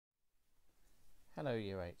Hello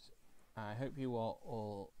Year 8. I hope you are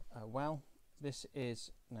all well. This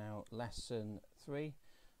is now lesson 3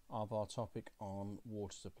 of our topic on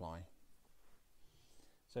water supply.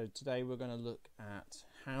 So today we're going to look at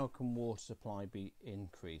how can water supply be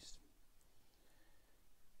increased.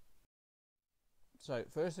 So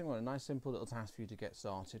first thing, I want a nice simple little task for you to get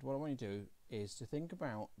started. What I want you to do is to think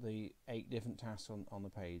about the 8 different tasks on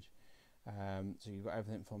the page. So you've got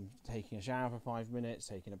everything from taking a shower for 5 minutes,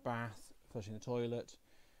 taking a bath, flushing the toilet,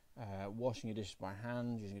 washing your dishes by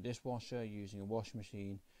hand, using a dishwasher, using a washing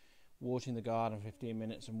machine, watering the garden for 15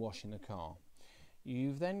 minutes and washing the car.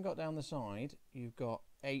 You've then got down the side, you've got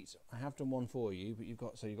 8, I have done one for you, but you've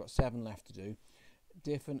got 7 left to do,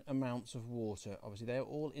 different amounts of water. Obviously they're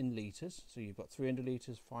all in litres, so you've got 300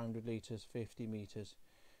 litres, 500 litres, 50 metres,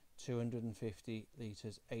 250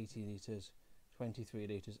 litres, 80 litres, 23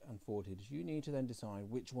 litres and 40 litres. You need to then decide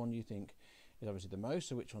which one you think is obviously the most,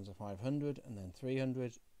 so which one's a 500, and then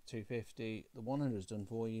 300, 250, the 100 is done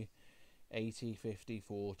for you, 80, 50,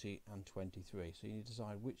 40 and 23. So you need to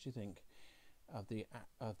decide which you think of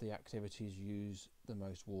the activities use the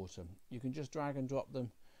most water. You can just drag and drop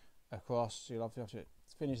them across, so you'll have to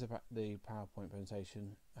finish the PowerPoint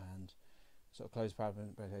presentation and sort of close the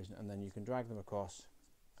PowerPoint presentation, and then you can drag them across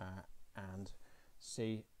and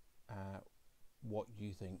see what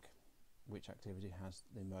you think, which activity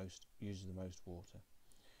uses the most water.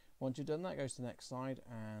 Once you've done that, go to the next slide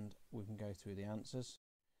and we can go through the answers.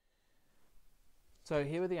 So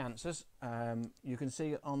here are the answers. You can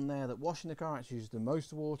see on there that washing the car actually uses the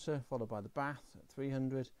most water, followed by the bath at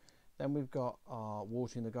 300. Then we've got our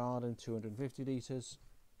watering the garden, 250 litres,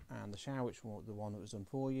 and the shower, which was the one that was done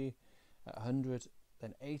for you, at 100.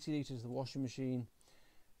 Then 80 litres the washing machine,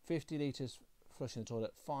 50 litres flushing the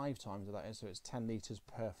toilet 5 times, that is, so it's 10 litres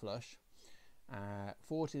per flush,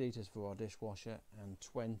 40 litres for our dishwasher, and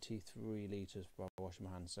 23 litres for washing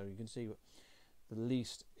my hands. So you can see the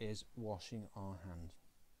least is washing our hands.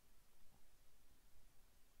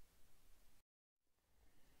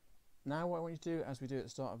 Now what I want you to do, as we do at the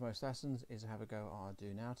start of most lessons, is have a go at our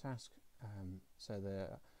Do Now task. So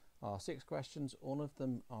there are 6 questions. All of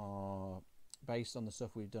them are based on the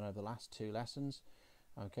stuff we've done over the last 2 lessons.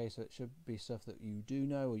 Okay, so it should be stuff that you do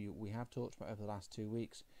know, or we have talked about over the last 2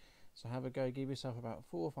 weeks. So have a go, give yourself about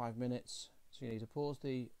 4 or 5 minutes. So you need to pause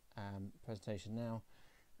the presentation now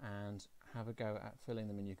and have a go at filling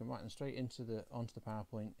them in. You can write them straight onto the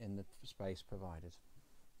PowerPoint in the space provided.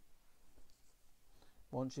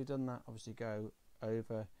 Once you've done that, obviously go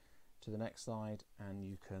over to the next slide and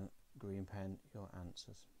you can green pen your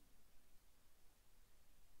answers.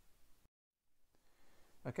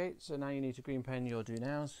 Okay, so now you need to green pen your do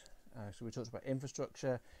nows. So we talked about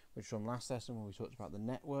infrastructure, which from last lesson when we talked about the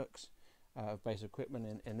networks of basic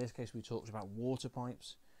equipment. In this case, we talked about water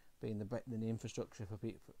pipes being the infrastructure for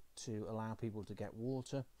people to allow people to get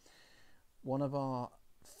water. One of our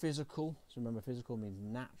physical, so remember physical means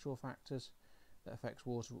natural factors that affects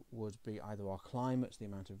water, would be either our climate, so the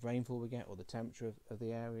amount of rainfall we get, or the temperature of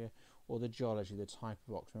the area, or the geology, the type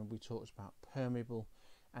of rocks. Remember we talked about permeable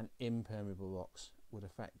and impermeable rocks would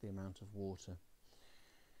affect the amount of water.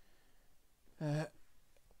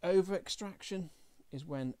 Over extraction is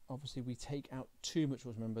when obviously we take out too much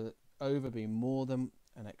water. Remember that over being more than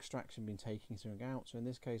and extraction being taking something out. So in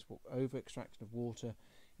this case, over extraction of water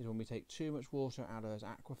is when we take too much water out of those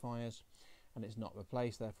aquifers and it's not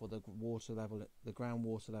replaced. Therefore, the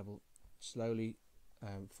groundwater level slowly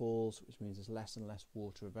falls, which means there's less and less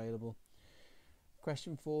water available.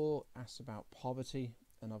 Question 4 asks about poverty.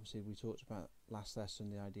 And obviously we talked about last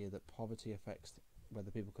lesson the idea that poverty affects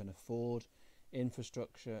whether people can afford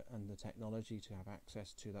infrastructure and the technology to have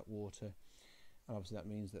access to that water. And obviously that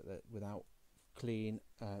means that without clean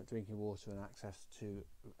drinking water and access to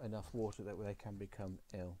enough water that they can become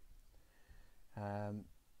ill.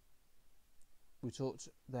 We talked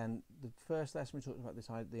then, the first lesson we talked about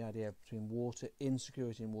the idea between water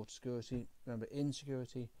insecurity and water security. Remember,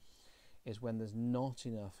 insecurity is when there's not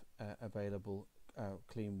enough available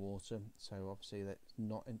clean water, so obviously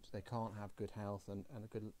they can't have good health and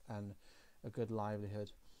a good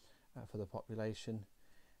livelihood for the population.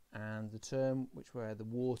 And the term where the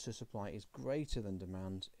water supply is greater than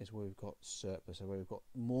demand is where we've got surplus, so where we've got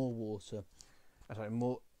more water than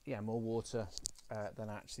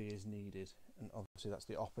actually is needed. And obviously that's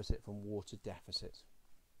the opposite from water deficit.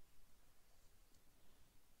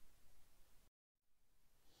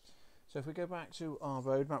 So if we go back to our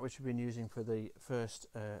roadmap, which we've been using for the first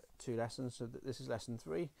 2 lessons, so this is lesson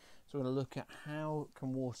 3. So we're going to look at how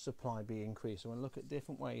can water supply be increased. So we're going to look at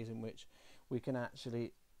different ways in which we can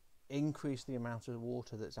actually increase the amount of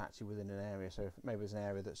water that's actually within an area. So if maybe there's an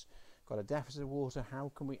area that's got a deficit of water,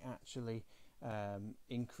 how can we actually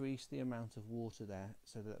increase the amount of water there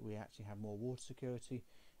so that we actually have more water security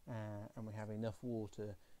and we have enough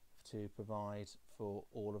water to provide for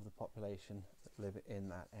all of the population that live in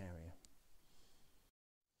that area.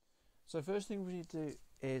 So first thing we need to do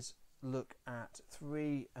is look at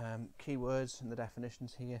three keywords in the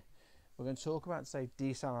definitions here. We're going to talk about, say,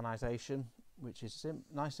 desalinization, which is a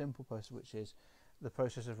nice simple process, which is the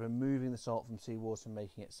process of removing the salt from seawater and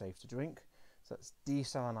making it safe to drink. So that's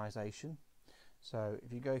desalinization. So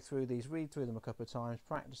if you go through these, read through them a couple of times,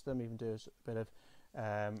 practice them, even do a bit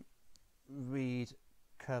of read,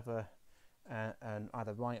 cover, and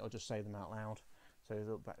either write or just say them out loud. So a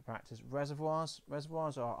little bit of practice. Reservoirs.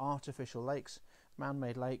 Reservoirs are artificial lakes,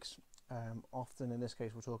 man-made lakes. Often in this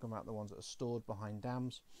case we're talking about the ones that are stored behind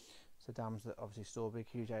dams. So dams that obviously store big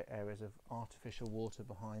huge areas of artificial water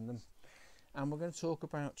behind them. And we're going to talk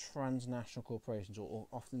about transnational corporations, or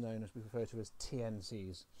often known as we refer to as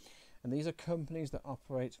TNCs. And these are companies that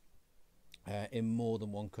operate in more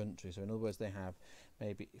than one country. So in other words, they have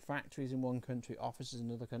maybe factories in one country, offices in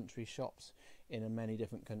another country, shops in many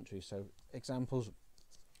different countries. So examples,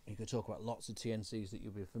 you could talk about lots of TNCs that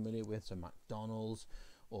you'll be familiar with, so McDonald's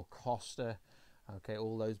or Costa, okay,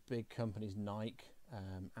 all those big companies, Nike,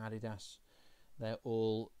 Adidas, they're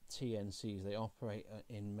all TNCs. They operate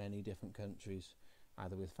in many different countries,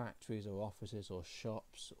 either with factories or offices or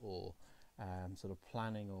shops or sort of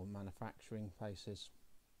planning or manufacturing places.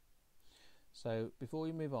 So before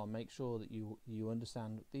we move on, make sure that you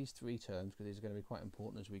understand these three terms, because these are going to be quite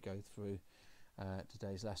important as we go through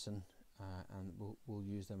today's lesson, and we'll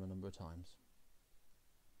use them a number of times.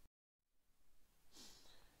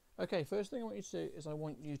 Okay, first thing I want you to do is I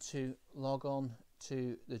want you to log on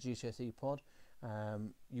to the GCSE pod.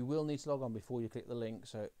 You will need to log on before you click the link,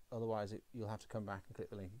 so otherwise you'll have to come back and click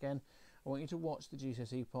the link again. I want you to watch the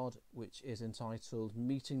GCSE pod, which is entitled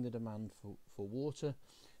Meeting the Demand for Water.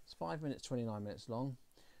 It's 5 minutes, 29 minutes long.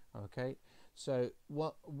 Okay, so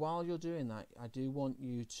while you're doing that, I do want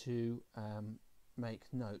you to make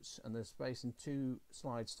notes, and there's space in 2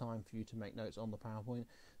 slides time for you to make notes on the PowerPoint.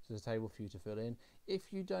 So there's a table for you to fill in.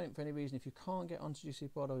 If you don't, for any reason, if you can't get onto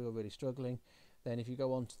GCSE pod or you're really struggling, then if you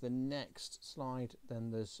go on to the next slide,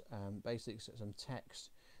 then there's basically some text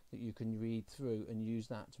that you can read through and use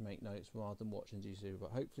that to make notes rather than watching GCSE.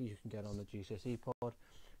 But hopefully you can get on the GCSE pod,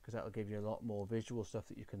 because that will give you a lot more visual stuff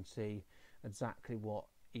that you can see exactly what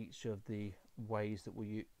each of the ways that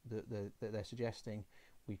that they're suggesting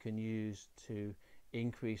we can use to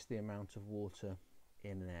increase the amount of water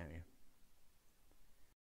in an area.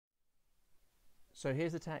 So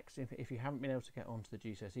here's the text if you haven't been able to get onto the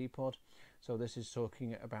GCSE pod. So this is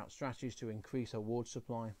talking about strategies to increase our water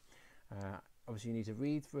supply. Obviously you need to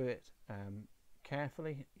read through it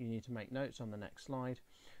carefully. You need to make notes on the next slide.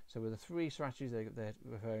 So with the 3 strategies they're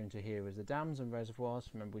referring to here is the dams and reservoirs.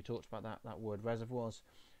 Remember we talked about that word reservoirs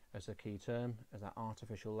as a key term, as that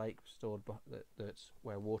artificial lake stored that's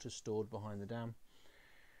where water's stored behind the dam.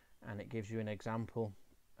 And it gives you an example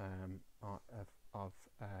of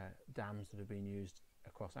dams that have been used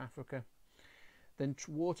across Africa. Then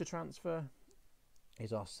water transfer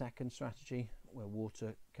is our second strategy, where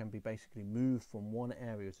water can be basically moved from one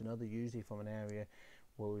area to another, usually from an area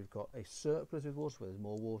where we've got a surplus of water, where there's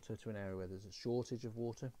more water, to an area where there's a shortage of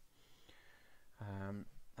water.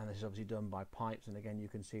 And this is obviously done by pipes, and again you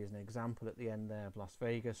can see as an example at the end there of Las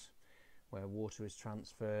Vegas, where water is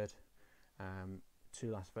transferred to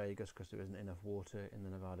Las Vegas because there isn't enough water in the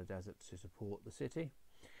Nevada desert to support the city.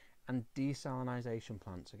 And desalination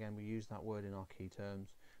plants, again we use that word in our key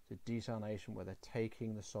terms. So desalination, where they're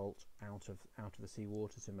taking the salt out of the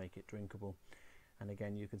seawater to make it drinkable. And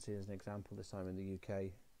again you can see as an example this time in the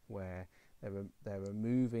UK, where they're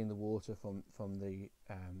removing the water from the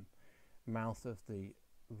mouth of the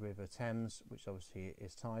River Thames, which obviously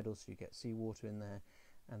is tidal, so you get seawater in there,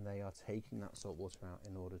 and they are taking that salt water out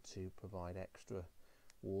in order to provide extra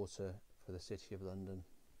water for the City of London.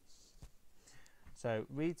 So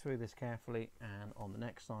read through this carefully, and on the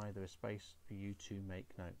next slide there is space for you to make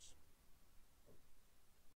notes.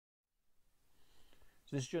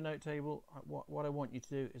 So this is your note table. What I want you to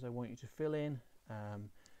do is I want you to fill in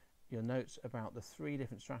your notes about the 3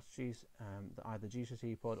 different strategies that either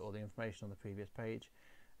GCSE pod or the information on the previous page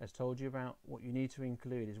has told you about. What you need to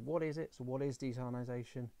include is what is it, so what is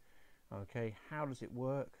desalination, okay, how does it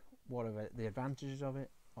work, what are the advantages of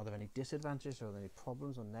it, are there any disadvantages, are there any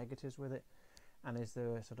problems or negatives with it, and is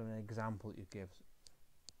there a sort of an example that you give.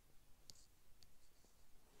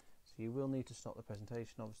 So you will need to stop the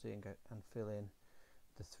presentation obviously and go and fill in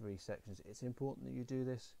the 3 sections. It's important that you do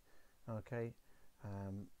this, okay.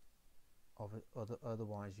 of it,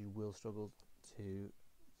 otherwise you will struggle to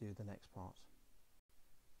do the next part.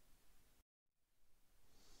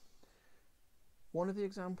 One of the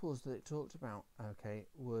examples that it talked about, okay,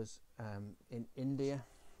 was in India,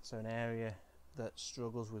 so an area that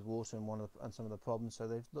struggles with water and some of the problems. So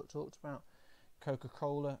they've talked about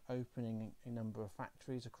Coca-Cola opening a number of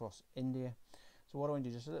factories across India. So what I want to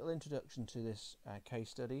do, just a little introduction to this case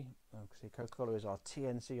study. Coca-Cola is our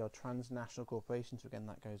TNC, our transnational corporation. So again,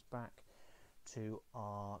 that goes back to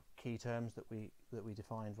our key terms that we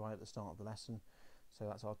defined right at the start of the lesson. So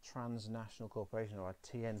that's our transnational corporation, or our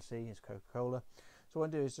TNC is Coca-Cola. So what I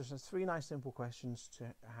want to do is just 3 nice simple questions to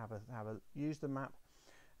use the map,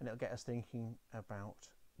 and it'll get us thinking about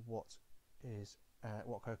what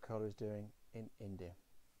Coca-Cola is doing in India.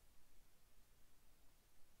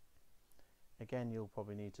 Again, you'll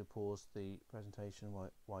probably need to pause the presentation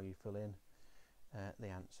while you fill in the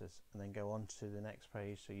answers, and then go on to the next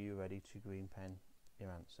page so you're ready to green pen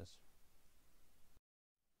your answers.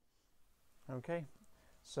 Okay,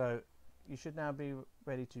 so you should now be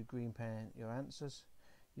ready to green pen your answers.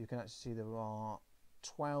 You can actually see there are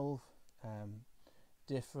 12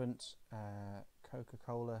 different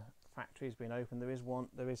Coca-Cola factories being opened. There is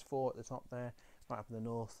 4 at the top there, right up in the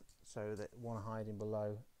north, so that one hiding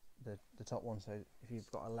below the top one. So if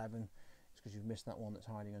you've got 11, it's because you've missed that one that's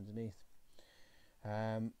hiding underneath.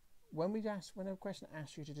 When a question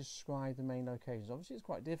asks you to describe the main locations, obviously it's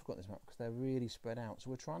quite difficult in this map because they're really spread out.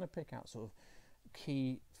 So we're trying to pick out sort of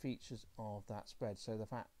key features of that spread. So the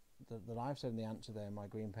fact that I've said in the answer there in my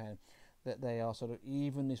green pen, that they are sort of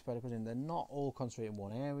evenly spread across, and they're not all concentrated in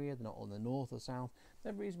one area. They're not all in the north or south.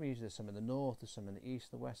 They're reasonably usually, there's some in the north, there's some in the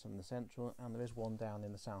east, the west, some in the central, and there is one down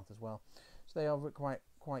in the south as well. So they are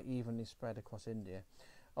quite evenly spread across India.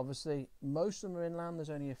 Obviously, most of them are inland. There's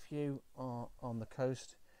only a few on the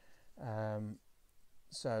coast.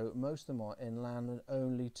 So most of them are inland, and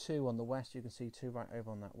only 2 on the west. You can see 2 right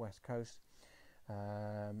over on that west coast.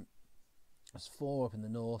 There's 4 up in the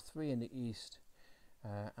north, 3 in the east,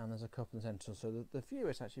 and there's a couple in central. So the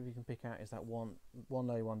fewest actually we can pick out is that one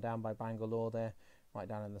low one down by Bangalore there, right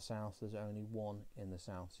down in the south. There's only 1 in the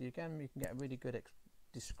south. So again, you can get a really good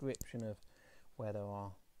description of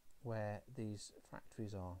where these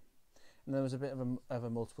factories are. And there was a bit of a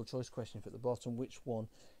multiple choice question at the bottom: which one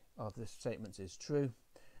of the statements is true?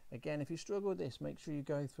 Again, if you struggle with this, make sure you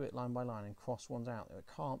go through it line by line and cross ones out. It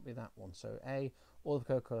can't be that one. So A, all the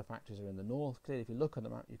Coca-Cola factories are in the north. Clearly, if you look at the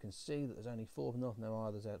map, you can see that there's only 4 in the north and there are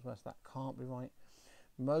others out west. That can't be right.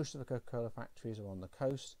 Most of the Coca-Cola factories are on the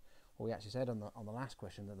coast. Well, we actually said on the last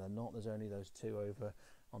question that they're not. There's only those 2 over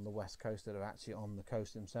on the west coast that are actually on the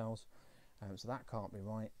coast themselves. So that can't be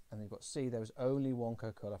right. And you've got C, there was only 1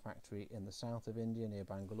 Coca-Cola factory in the south of India near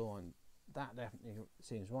Bangalore, and that definitely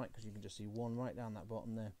seems right because you can just see 1 right down that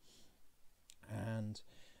bottom there.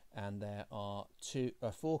 And there are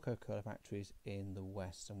 4 Coca-Cola factories in the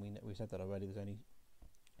west, and we said that already. There's only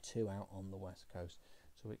 2 out on the west coast,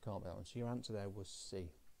 so it can't be that one. So your answer there was C.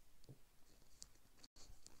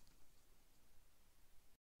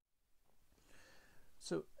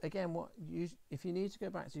 So again, if you need to go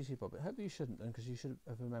back to GCSE Pod, but hopefully you shouldn't, because you should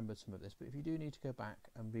have remembered some of this. But if you do need to go back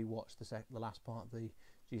and rewatch the last part of the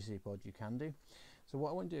GCSE Pod, you can do. So what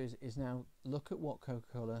I want to do is now look at what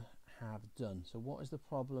Coca-Cola have done. So what is the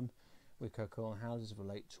problem with Coca-Cola, and how does it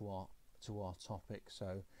relate to our topic?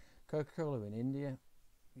 So Coca-Cola in India,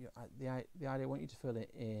 the idea I want you to fill it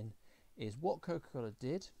in is what Coca-Cola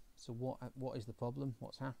did. So what is the problem?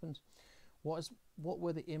 What's happened? What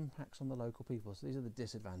were the impacts on the local people? So these are the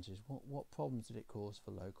disadvantages. What problems did it cause for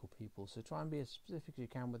local people? So try and be as specific as you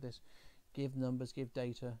can with this. Give numbers, give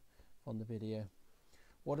data on the video.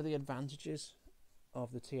 What are the advantages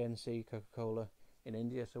of the TNC Coca-Cola in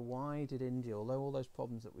India? So why did India, although all those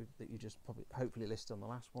problems that you just hopefully listed on the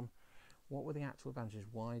last one, what were the actual advantages?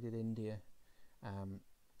 Why did India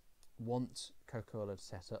want Coca-Cola to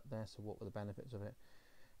set up there? So what were the benefits of it?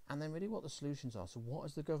 And then really what the solutions are. So what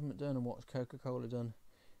has the government done and what has Coca-Cola done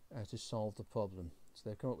to solve the problem? So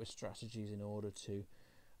they've come up with strategies in order to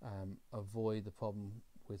avoid the problem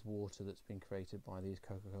with water that's been created by these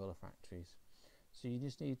Coca-Cola factories. So you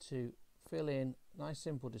just need to fill in nice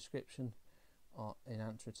simple description in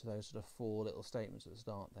answer to those sort of 4 little statements at the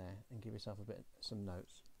start there, and give yourself some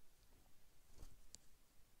notes.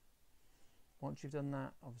 Once you've done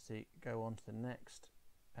that, obviously go on to the next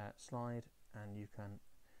slide, and you can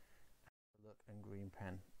look and green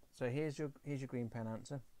pen. So here's your green pen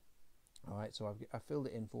answer. All right, so I've filled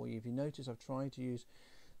it in for you. If you notice, I've tried to use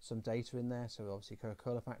some data in there. So obviously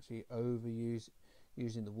Coca-Cola factory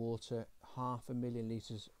using the water, 500,000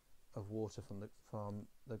 litres of water from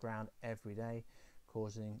the ground every day,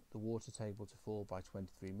 causing the water table to fall by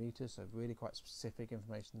 23 metres, so really quite specific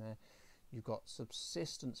information there. You've got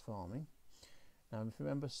subsistence farming. Now, if you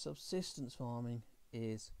remember, subsistence farming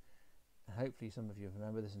is, and hopefully some of you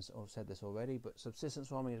remember this and have said this already, but subsistence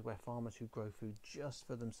farming is where farmers who grow food just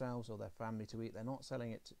for themselves or their family to eat, they're not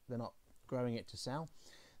selling it, they're not growing it to sell,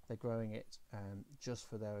 they're growing it just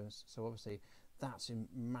for their own. So obviously that's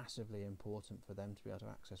massively important for them to be able to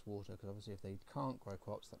access water, because obviously if they can't grow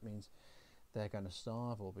crops, that means they're going to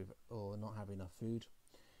starve or not have enough food.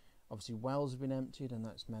 Obviously wells have been emptied, and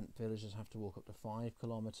that's meant villagers have to walk up to 5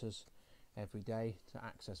 kilometres every day to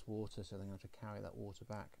access water, so they're going to have to carry that water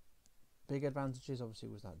back. Big advantages obviously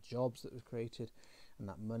was that jobs that was created and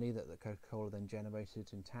that money that the Coca-Cola then generated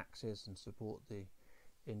in taxes and support the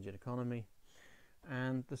Indian economy.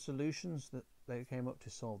 And the solutions that they came up to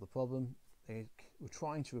solve the problem, they were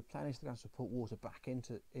trying to replenish the ground, to put water back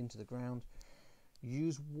into the ground,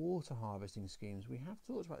 use water harvesting schemes. We have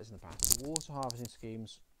talked about this in the past. The water harvesting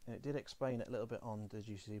schemes, and it did explain it a little bit on the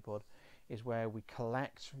GCSE pod, is where we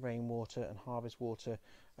collect rainwater and harvest water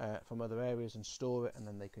from other areas and store it, and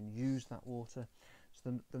then they can use that water.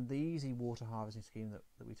 So the easy water harvesting scheme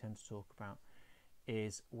that we tend to talk about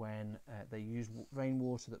is when they use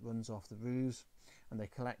rainwater that runs off the roofs, and they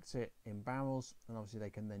collect it in barrels, and obviously they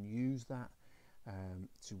can then use that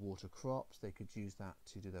to water crops. They could use that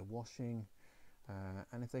to do their washing,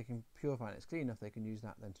 and if they can purify it, it's clean enough, they can use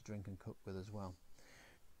that then to drink and cook with as well.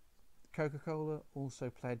 Coca-Cola also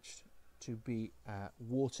pledged to be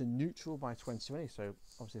water neutral by 2020, so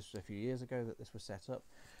obviously this was a few years ago that this was set up,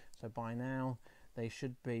 so by now they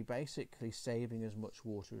should be basically saving as much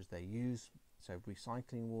water as they use, so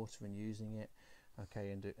recycling water and using it,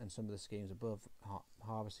 okay, and some of the schemes above,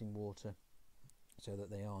 harvesting water, so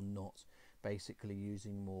that they are not basically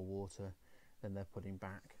using more water than they're putting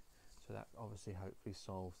back. So that obviously hopefully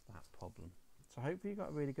solves that problem. So hopefully you've got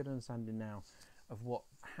a really good understanding now of what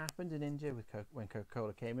happened in India with when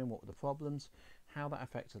Coca-Cola came in, what were the problems, how that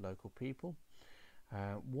affected local people,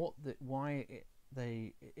 why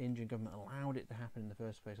the Indian government allowed it to happen in the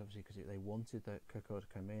first place, obviously because they wanted the Coca-Cola to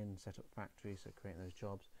come in, set up factories, so creating those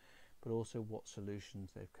jobs, but also what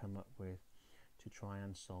solutions they've come up with to try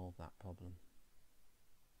and solve that problem.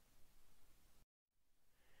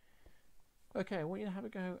 Okay, I want you to have a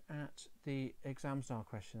go at the exam style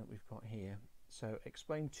question that we've got here. So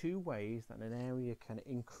explain 2 ways that an area can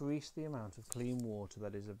increase the amount of clean water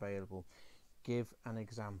that is available. Give an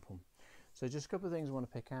example. So just a couple of things I want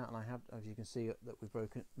to pick out, and I have, as you can see, that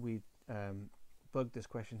we've bugged this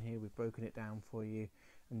question here. We've broken it down for you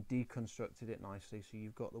and deconstructed it nicely. So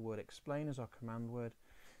you've got the word explain as our command word,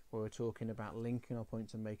 where we're talking about linking our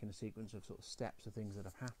points and making a sequence of sort of steps of things that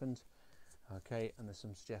have happened. Okay, and there's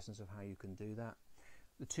some suggestions of how you can do that.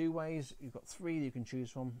 The 2 ways, you've got 3 that you can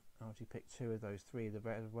choose from. I'll actually pick 2 of those 3, the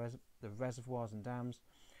reservoirs and dams,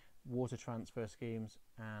 water transfer schemes,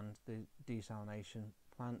 and the desalination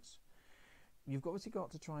plants. You've obviously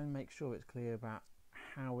got to try and make sure it's clear about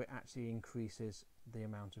how it actually increases the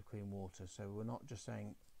amount of clean water. So we're not just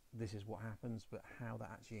saying this is what happens, but how that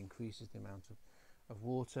actually increases the amount of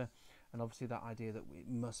water. And obviously that idea that it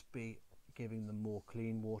must be giving them more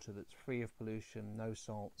clean water that's free of pollution, no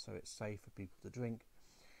salt, so it's safe for people to drink.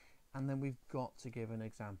 And then we've got to give an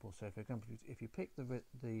example. So for example, if you pick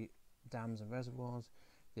the dams and reservoirs,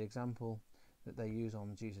 the example that they use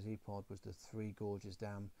on GCSE pod was the Three Gorges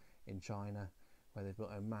Dam in China, where they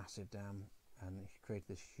built a massive dam and created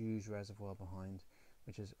this huge reservoir behind,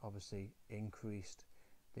 which has obviously increased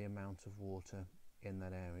the amount of water in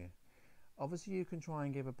that area. Obviously you can try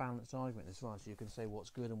and give a balanced argument as well, so you can say what's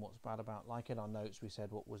good and what's bad about, like in our notes we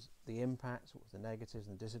said what was the impacts, what was the negatives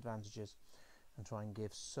and the disadvantages, and try and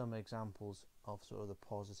give some examples of sort of the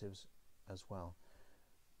positives as well.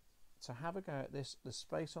 So have a go at this. There's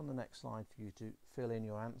space on the next slide for you to fill in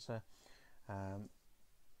your answer and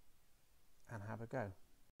have a go.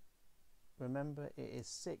 Remember, it is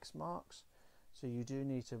 6 marks, so you do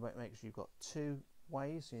need to make sure you've got 2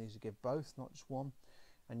 ways. You need to give both, not just one,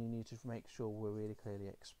 and you need to make sure we're really clearly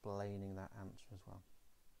explaining that answer as well.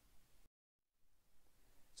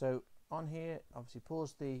 So on here, obviously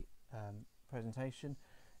pause the presentation.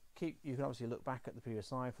 You can obviously look back at the previous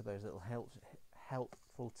slide for those little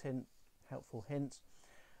helpful hints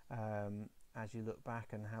as you look back,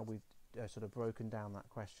 and how we've sort of broken down that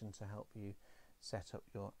question to help you set up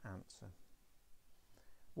your answer.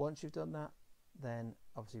 Once you've done that, then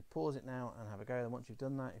obviously pause it now and have a go. And once you've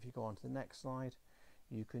done that, if you go on to the next slide,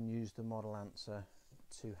 you can use the model answer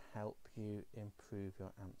to help you improve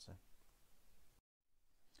your answer.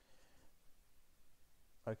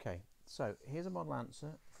 Okay, so here's a model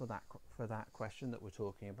answer for that question that we're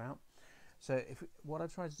talking about. So what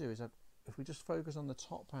I've tried to do is if we just focus on the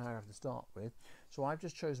top paragraph to start with, so I've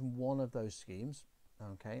just chosen one of those schemes.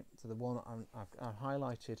 Okay, so the one I've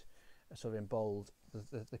highlighted, sort of in bold,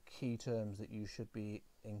 the key terms that you should be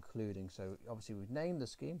including. So obviously we've named the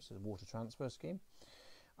scheme, so the water transfer scheme.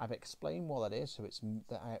 I've explained what that is, so it's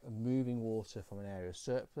moving water from an area of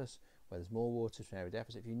surplus where there's more water to an area of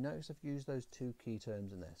deficit. If you notice, I've used those two key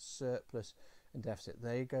terms in there, surplus and deficit.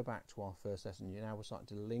 They go back to our first lesson. Now we're starting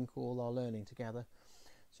to link all our learning together,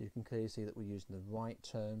 so you can clearly see that we're using the right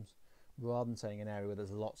terms. Rather than saying an area where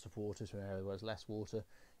there's lots of water to an area where there's less water,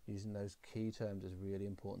 using those key terms is really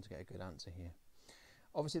important to get a good answer here.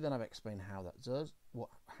 Obviously then I've explained how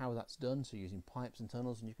how that's done, so using pipes and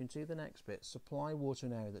tunnels, and you can see the next bit, supply water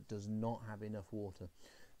in an area that does not have enough water.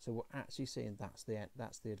 So we're actually seeing that's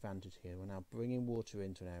the advantage here. We're now bringing water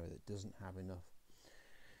into an area that doesn't have enough.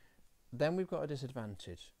 Then we've got a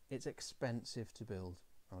disadvantage. It's expensive to build,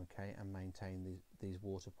 okay, and maintain these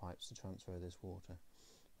water pipes to transfer this water.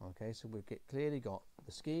 Okay, so we've clearly got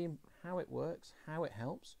the scheme, how it works, how it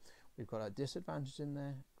helps. We've got a disadvantage in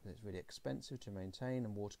there because it's really expensive to maintain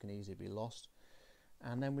and water can easily be lost.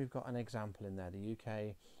 And then we've got an example in there. The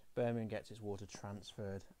UK, Birmingham gets its water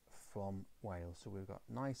transferred from Wales. So we've got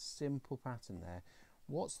a nice simple pattern there.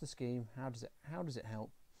 What's the scheme? How does it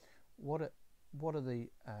help? What are the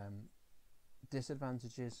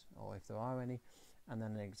disadvantages, or if there are any, and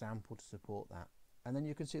then an example to support that. And then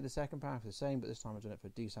you can see the second paragraph is the same, but this time I've done it for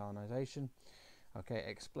desalination. Okay,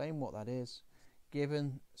 explain what that is,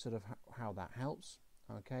 given sort of how that helps.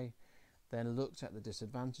 Okay, then looked at the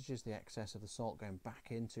disadvantages, the excess of the salt going back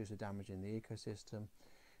into, so damaging the ecosystem,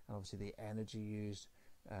 and obviously the energy used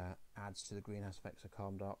adds to the greenhouse effects of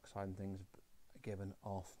carbon dioxide and things given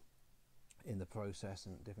off in the process,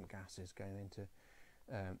 and different gases going into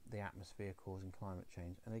the atmosphere causing climate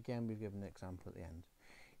change. And again, we've given an example at the end.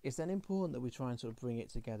 It's then important that we try and sort of bring it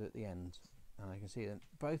together at the end. And I can see that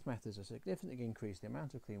both methods are significantly increase the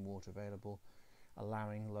amount of clean water available,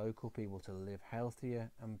 allowing local people to live healthier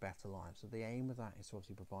and better lives. So the aim of that is to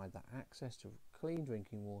obviously provide that access to clean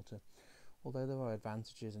drinking water, although there are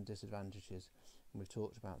advantages and disadvantages. And we've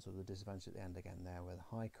talked about sort of the disadvantage at the end again there, where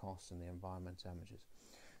the high costs and the environmental damages.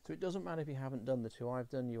 So it doesn't matter if you haven't done the two I've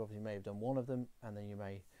done. You obviously may have done one of them, and then you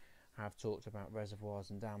may have talked about reservoirs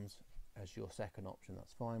and dams as your second option.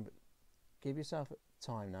 That's fine, but give yourself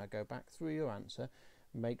time now. Go back through your answer.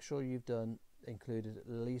 Make sure you've included at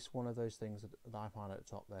least one of those things that I've highlighted at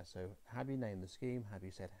the top there. So have you named the scheme? Have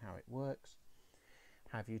you said how it works?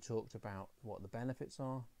 Have you talked about what the benefits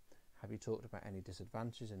are? Have you talked about any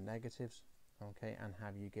disadvantages and negatives? Okay, and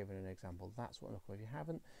have you given an example? That's what I'm looking for. If you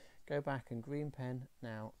haven't, go back and green pen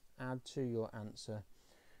now, add to your answer.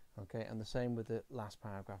 Okay, and the same with the last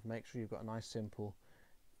paragraph. Make sure you've got a nice simple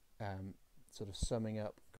sort of summing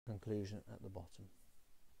up conclusion at the bottom.